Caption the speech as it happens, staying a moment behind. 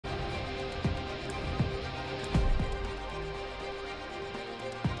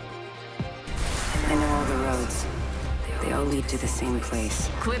all lead to the same place.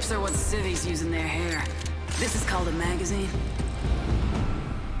 Clips are what civvies use in their hair. This is called a magazine.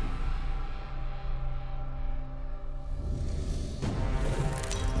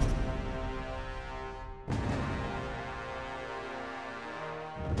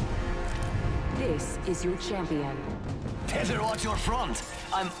 This is your champion. Tether at your front.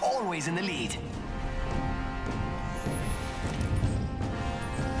 I'm always in the lead.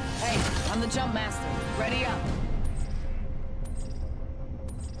 Hey, I'm the jump master. Ready up.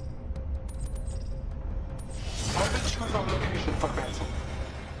 I will choose our location for battle.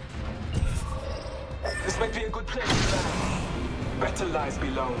 This might be a good place to land. Battle lies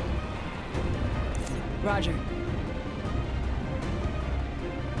below. Roger.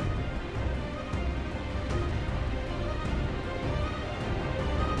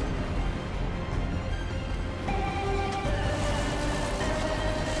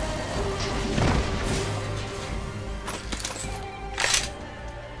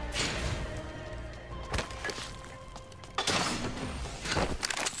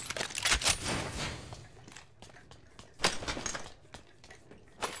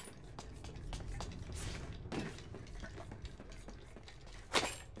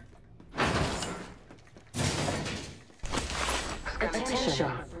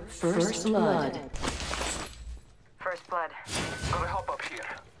 Attention. First blood. First blood. Gotta hop up here.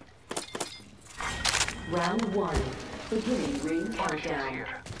 Round one. Beginning ring Shield countdown. here.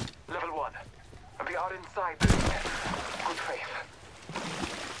 Level 1. We are inside the ring. Good faith.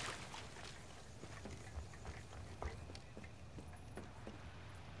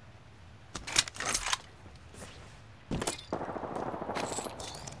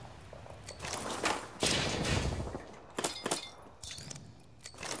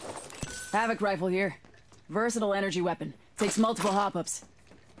 Havoc rifle here. Versatile energy weapon. Takes multiple hop-ups.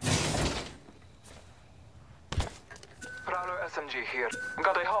 Prowler SMG here.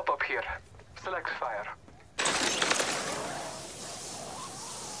 Got a hop up here. Select fire.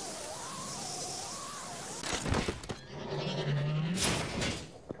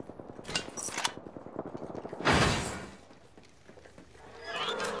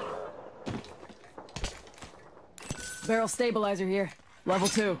 Barrel stabilizer here. Level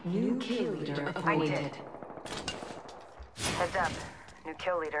 2. New kill leader appointed. Heads up. New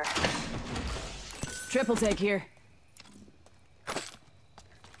kill leader. Triple take here.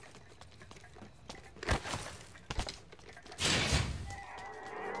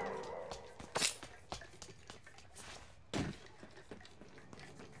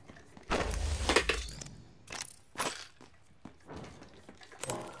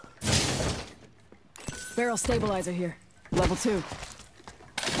 Barrel stabilizer here. Level 2.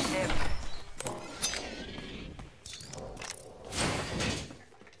 Dip.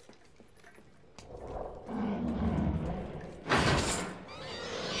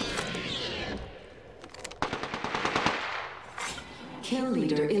 Kill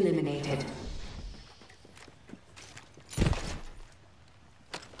leader eliminated.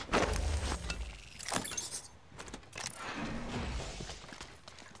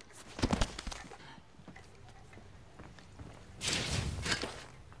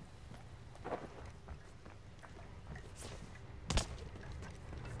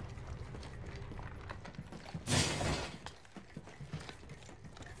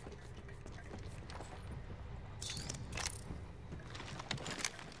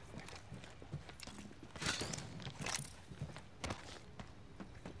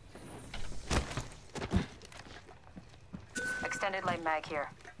 Extended light mag here.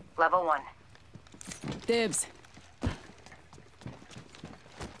 Level 1. Dibs.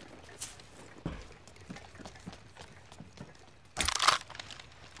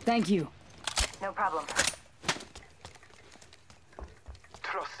 Thank you. No problem.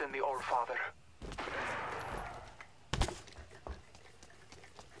 Trust in the All-Father.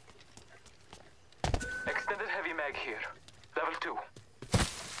 Extended heavy mag here. Level 2.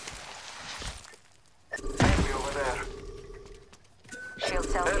 Enemy over there. Shield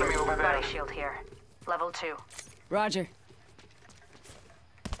cell Enemy here. over there. Body shield here. Level 2. Roger.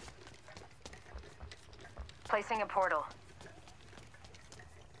 Placing a portal.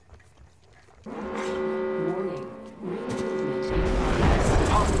 Warning. Movement in progress.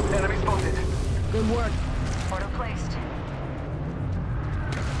 Huh, enemy spotted. Good work. Portal placed.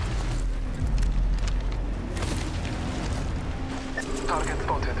 Target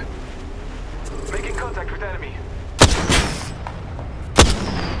spotted. Making contact with enemy.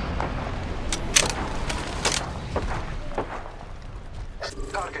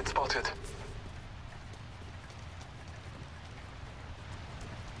 Target spotted.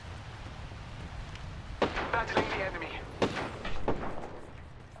 Battling the enemy.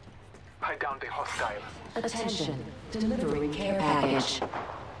 hostile. Attention. Delivering care package.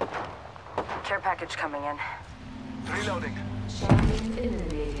 Care package coming in. Reloading. Champion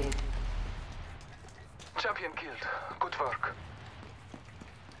eliminated. Champion killed. Good work.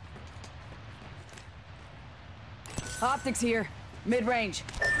 Optics here. Mid-range.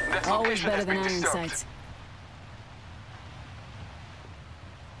 That Always location better has than been iron disturbed. sights.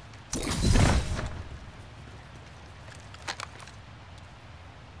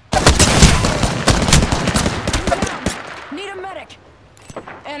 Need a medic!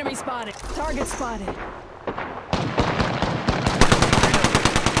 Enemy spotted. Target spotted. Not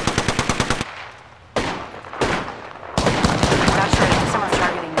sure. I think someone's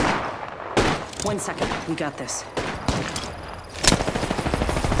targeting me. 1 second. We got this.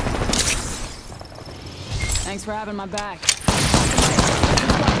 Thanks for having my back.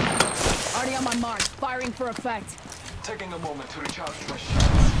 Already on my mark. Firing for effect. Taking a moment to recharge my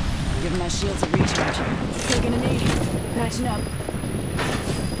shields. Giving my shields a recharge. Taking an 80. Patching up.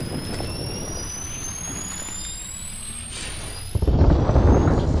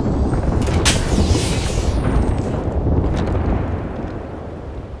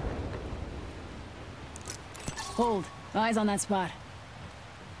 Hold. Eyes on that spot.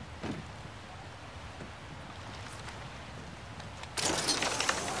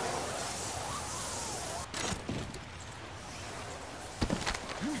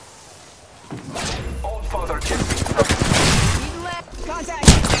 All father kills. Need left. Contact.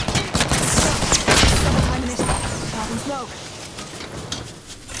 Double time initiative. Popping smoke.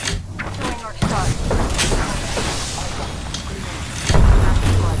 Doing North Star.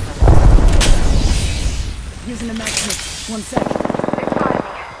 Using a med kit. 1 second. They're spotting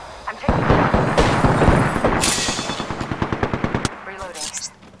me. I'm taking them. Reloading.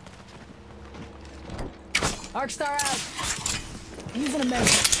 Arcstar out. Using a med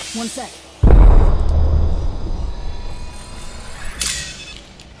kit. 1 sec.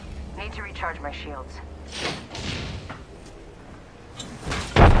 Need to recharge my shields.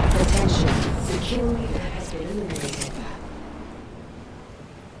 Attention. The kill leader has been eliminated.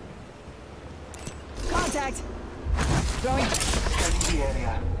 Contact. Throwing. Scanning the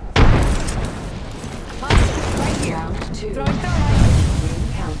area. Hostile. Right here. Round 2. Throwing thermite. Ring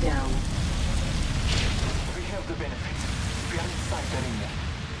countdown. We have the benefit. We are inside the ring.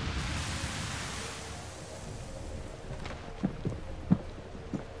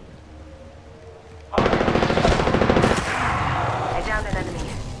 I downed an enemy.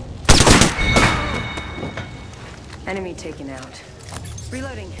 Enemy taken out.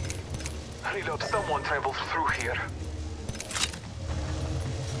 Reloading. Reload. Someone travels through here.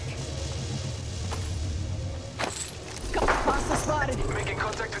 Hostile spotted. Making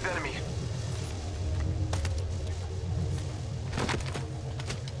contact with enemy.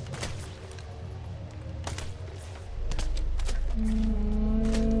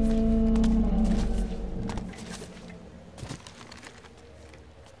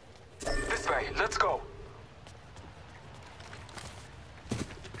 This way. Let's go.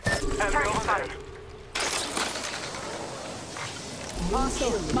 Enemy Target over spotted. there.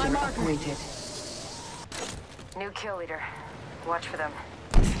 Hostile. My marker. Rated. New kill leader. Watch for them.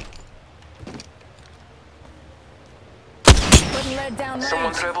 Putting lead down Someone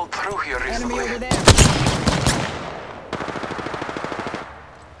range. traveled through here Enemy recently. over there.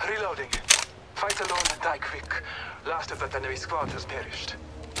 Reloading. Fight alone and die quick. Last of that enemy squad has perished.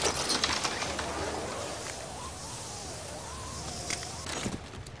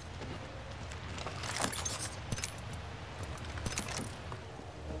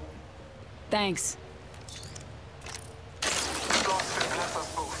 Thanks. Gods will bless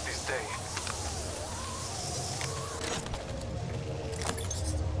us both this day.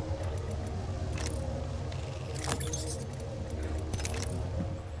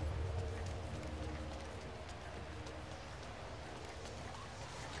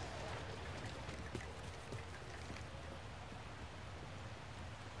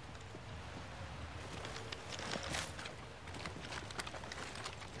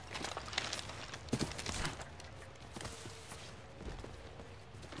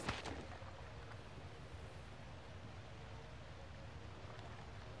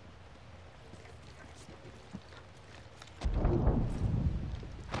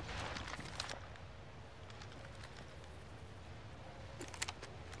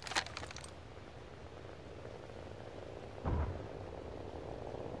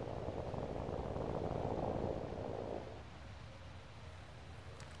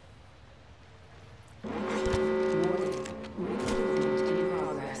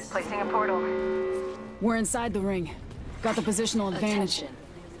 Placing a portal. We're inside the ring. Got the positional advantage. Attention.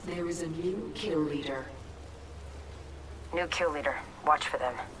 There is a new kill leader. New kill leader. Watch for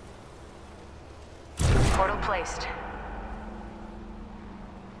them. Portal placed.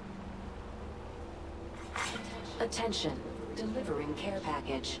 Attention. Delivering care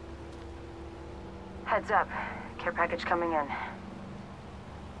package. Heads up. Care package coming in.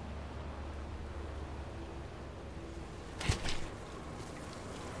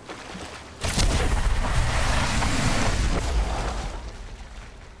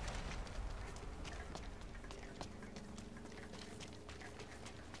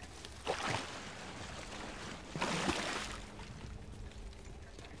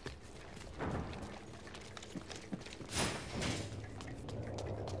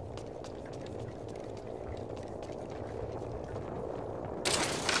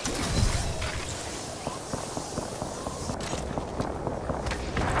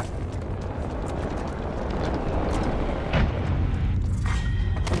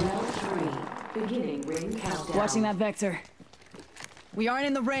 Beginning ring countdown. Watching that vector. We aren't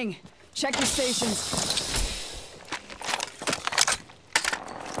in the ring. Check your stations.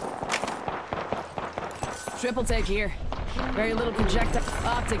 Triple take here. Very little projectile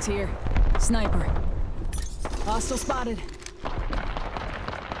optics here. Sniper. Hostile spotted.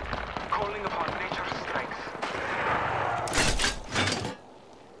 Calling upon nature's strength.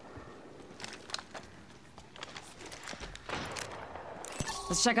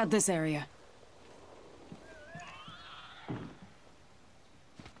 Let's check out this area.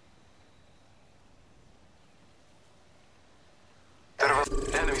 There was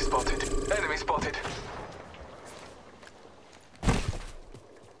enemy spotted. Enemy spotted.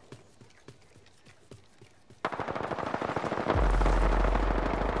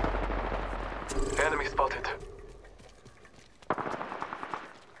 Enemy spotted.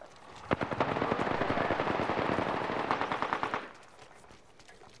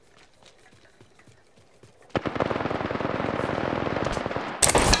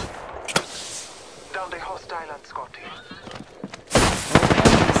 Downed a hostile and Scotty.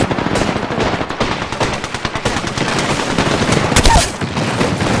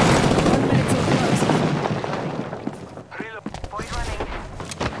 Boy running.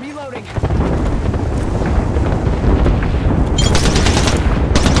 Reloading.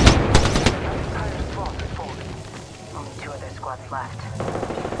 Entire squad has fallen. Only 2 other squads left.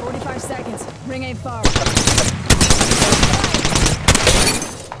 45 seconds. Ring ain't far.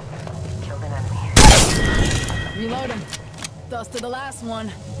 Killed an enemy. Reload him. Dust to the last one.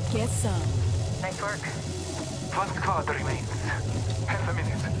 Get some. Nice work. One squad remains. Half a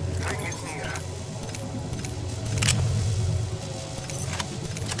minute. Ring is near.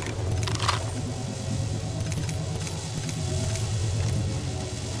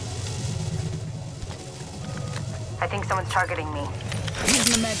 I think someone's targeting me.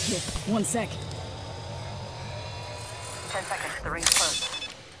 Using the med kit. 1 sec. 10 seconds. The ring's closed.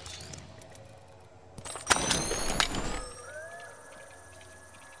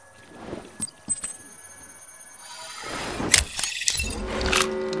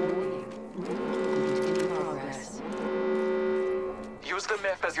 In progress. Use the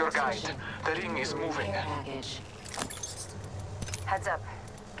map as your guide. The ring is moving. Care package. Heads up.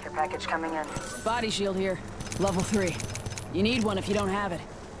 Care package coming in. Body shield here. Level 3. You need one if you don't have it.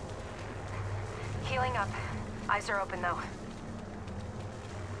 Healing up. Eyes are open though.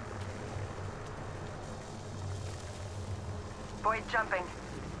 Boyd jumping.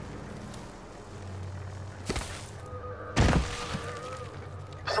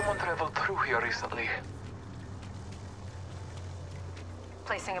 Someone traveled through here recently.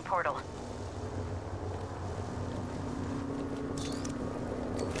 Placing a portal.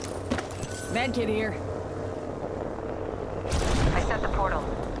 Med kit here. I set the portal.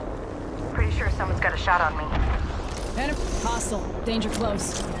 Pretty sure someone's got a shot on me. Enemy. Hostile. Danger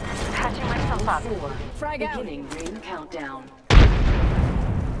close. Patching myself up. 4. Frag out. Beginning ring countdown.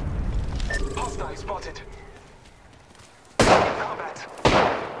 Hostile spotted. Combat.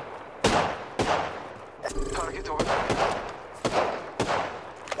 Target over there.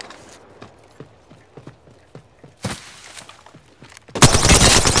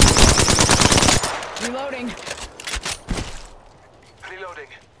 Reloading. Reloading.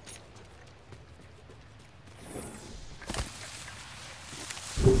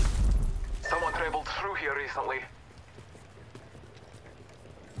 Someone traveled through here recently.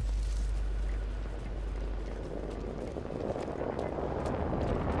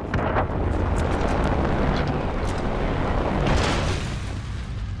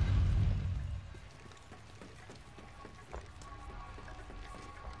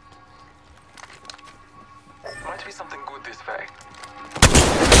 Might be something good this way.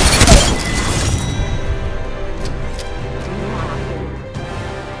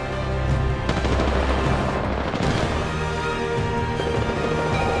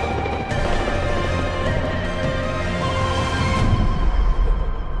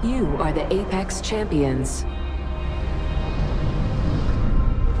 You are the Apex Champions.